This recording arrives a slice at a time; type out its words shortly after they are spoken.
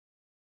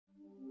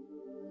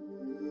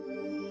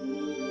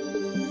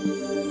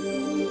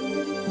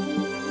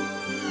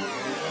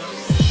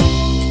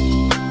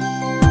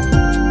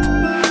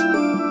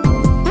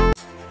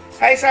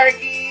Hi,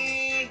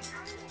 Sarky!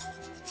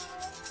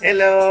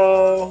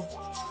 Hello!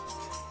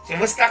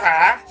 Kumusta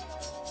ka?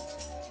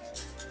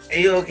 Are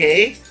you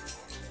okay?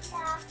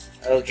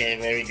 Okay,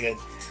 very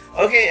good.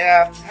 Okay,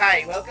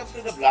 hi, welcome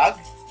to the vlog.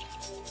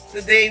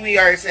 Today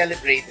we are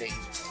celebrating.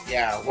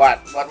 Yeah,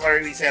 what? What were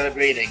we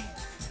celebrating?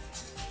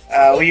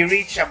 We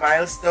reached a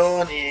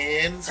milestone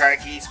in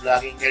Sarkhy's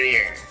vlogging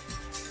career.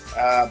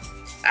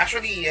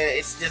 Actually,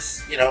 it's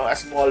just, a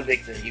small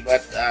victory, but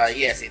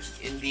yes, it's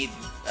indeed,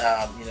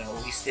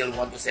 we still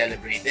want to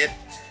celebrate it.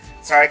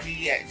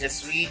 Sarkhy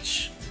just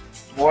reached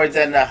more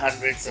than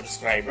 100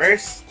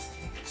 subscribers.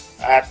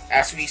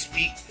 As we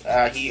speak,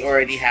 he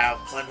already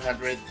have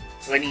 123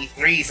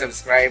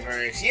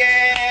 subscribers.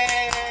 Yay!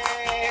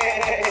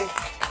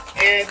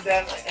 And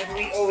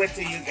we owe it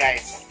to you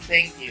guys.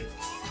 Thank you.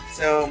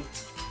 So,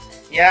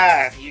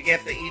 yeah, you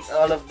get to eat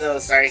all of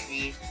those,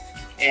 Sarkhy.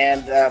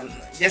 And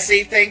just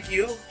say thank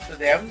you to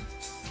them.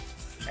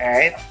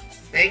 Alright?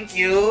 Thank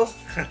you.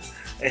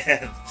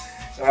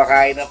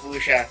 Kumakain na po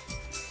siya.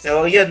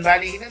 So, yun.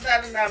 Bali,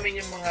 hinanda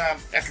namin yung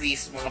mga, at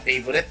least, mga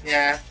favorite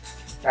niya.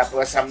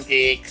 Tapos, some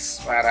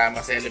cakes para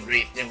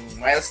ma-celebrate yung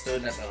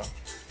milestone na to.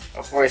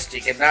 Of course,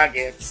 chicken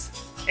nuggets.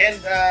 And,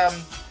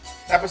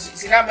 tapos,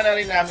 sinama na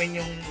rin namin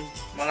yung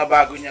mga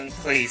bago niyang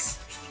toys.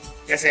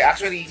 Kasi,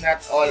 actually, not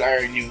all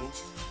are new.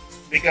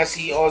 Because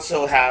he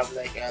also have,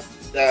 like,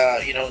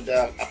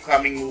 the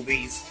upcoming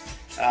movies,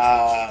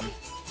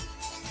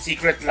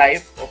 Secret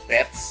Life of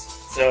Pets.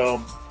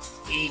 So,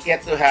 he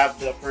get to have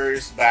the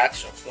first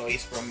batch of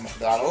toys from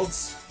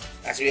McDonald's.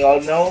 As we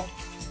all know,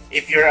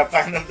 if you're a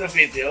fan of the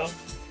video,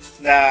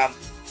 na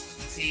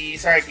si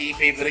Sarkhy,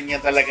 favorite niya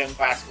talagang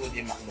fast food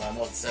yung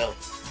McDonald's. So,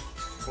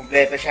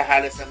 kumpleto siya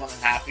halos ng mga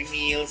Happy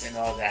Meals and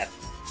all that.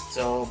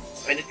 So,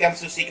 when it comes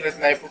to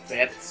Secret Life of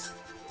Pets,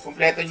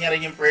 kumpleto niya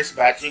rin yung first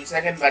batch. Yung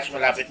second batch,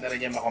 malapit na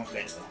rin niya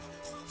makompleto.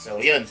 So,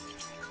 yun.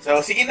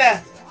 So, sige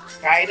na.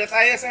 Kain na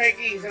tayo,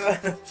 Sarkhy. So,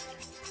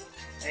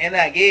 ayan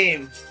na,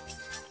 game.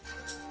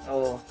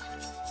 Oh.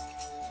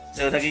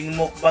 So, naging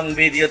mukbang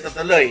video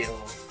tutuloy.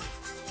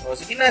 Oh,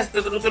 sige na.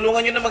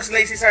 Tutulungan nyo na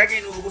mag-slice si Sarkhy.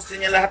 Inuubos na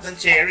niya lahat ng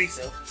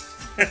cherries. Oh.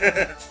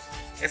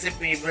 Kasi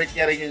favorite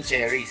niya rin yung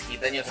cherries.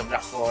 Kita nyo sa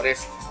Black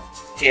Forest.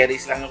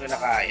 Cherries lang yung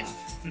kinakain.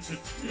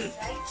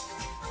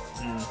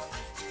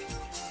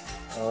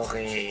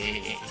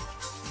 Okay.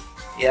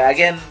 Yeah,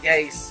 again,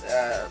 guys,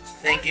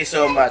 thank you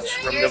so much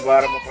from the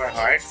bottom of our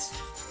hearts.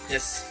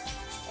 Just,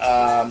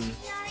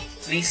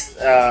 please,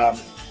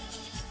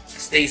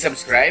 stay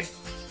subscribed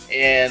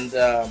and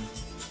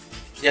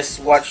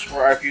just watch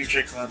for our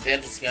future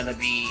content. It's gonna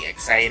be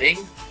exciting.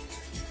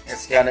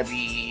 It's gonna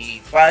be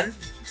fun.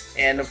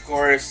 And of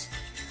course,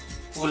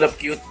 full of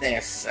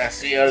cuteness. As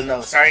we all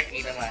know,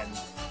 Sarkhy naman.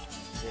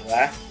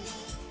 Diba?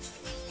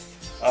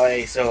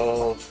 Okay,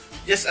 so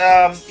just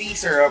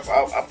teaser of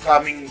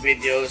upcoming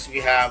videos. We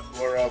have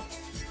more of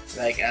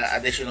like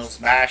additional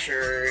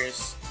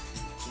smashers.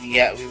 We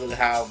will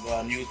have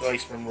new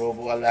toys from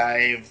Robo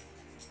Alive.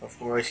 Of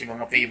course, yung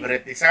mga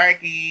favorite ni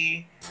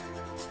Sarkhy.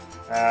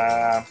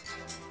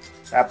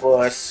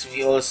 Tapos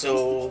we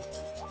also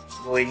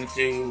going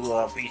to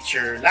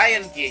feature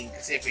Lion King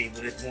kasi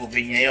favorite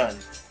movie niya yon.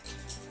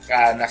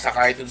 Nasa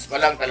cartoons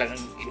pa lang talagang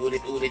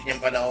inulit-ulit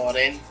niyang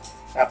panoorin.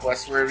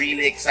 Tapos we're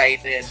really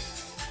excited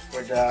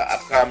for the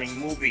upcoming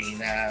movie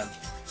na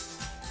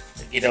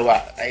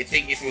ginawa. I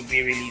think it would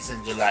be released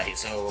in July.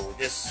 So,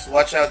 just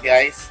watch out,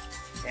 guys.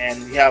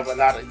 And we have a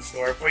lot in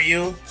store for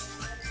you.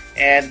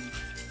 And,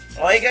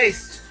 okay,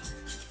 guys.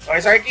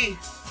 Okay, Sarkhy.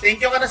 Thank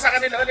you ka na sa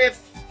kanila ulit.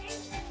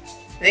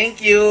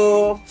 Thank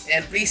you.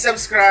 And please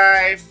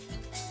subscribe.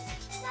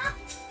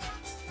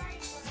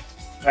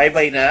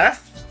 Bye-bye na?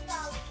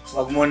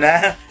 Wag mo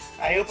na.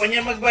 Ayaw pa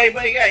niya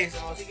mag-bye-bye, guys.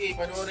 So, sige,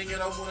 panoorin nyo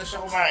lang muna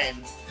siya kumain.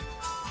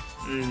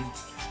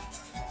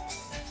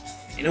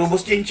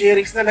 Inubos niya yung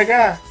cherries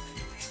talaga.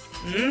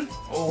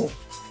 Oh.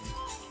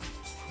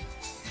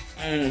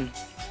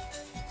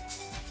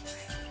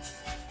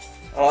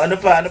 Oh, ano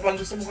pa? Ano pang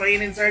gusto mo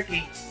kainin,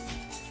 Sarkhy?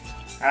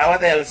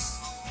 What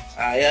else?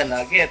 Ayan,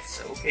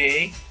 nuggets.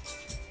 Okay.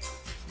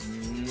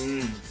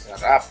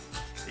 Sarap.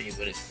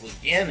 Favorite food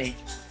yan eh.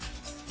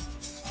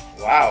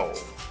 Wow.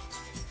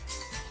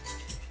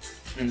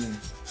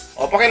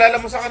 O,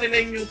 pakilala mo sa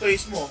kanila yung new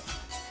toys mo.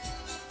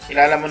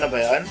 Kilala mo na ba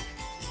yan?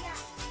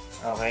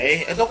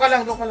 Okay. Doon ka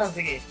lang.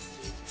 Sige.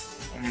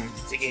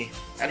 Sige.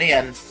 Ano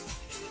yan?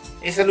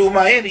 Sa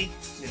luma yan eh.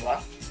 Di ba?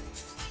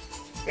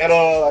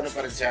 Pero ano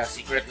pa rin siya?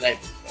 Secret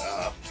Life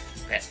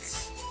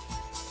Pets.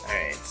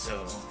 Alright. So,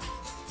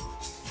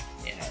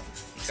 yan.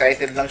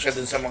 Excited lang siya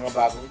dun sa mga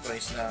bagong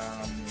toys na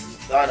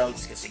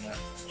McDonald's kasi nga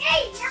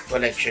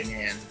collection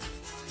niya yan.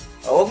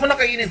 Huwag mo na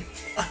kainin.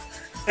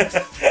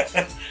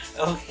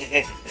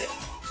 Okay.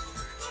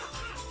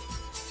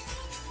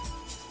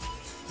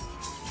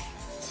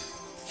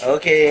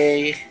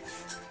 Okay.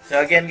 So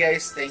again,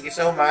 guys, thank you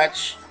so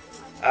much.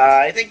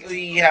 I think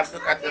we have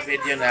to cut the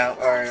video now,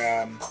 or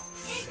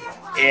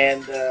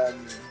again,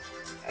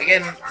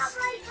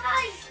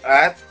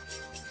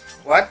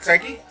 what,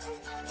 Sarkhy?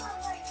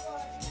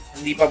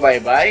 Hindi pa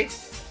bye-bye?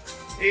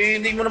 Eh,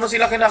 hindi mo naman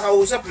sila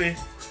kinakausap eh.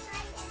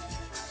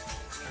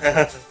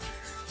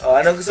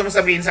 Anong gusto mo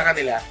sabihin sa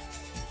kanila?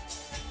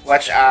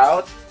 Watch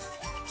out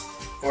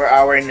for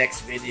our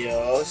next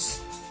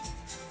videos.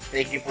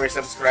 Thank you for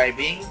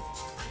subscribing.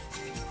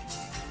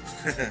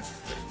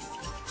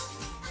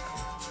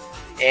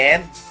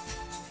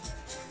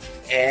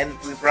 and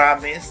we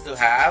promise to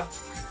have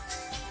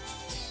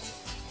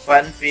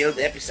fun-filled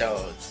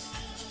episodes.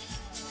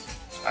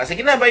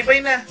 Sige na,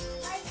 bye-bye na.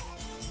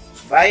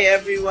 Bye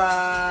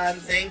everyone.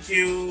 Thank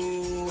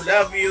you.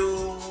 Love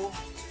you.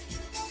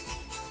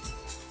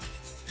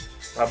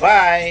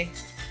 Bye-bye.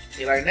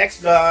 Till our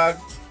next vlog.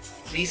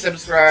 Please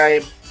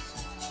subscribe.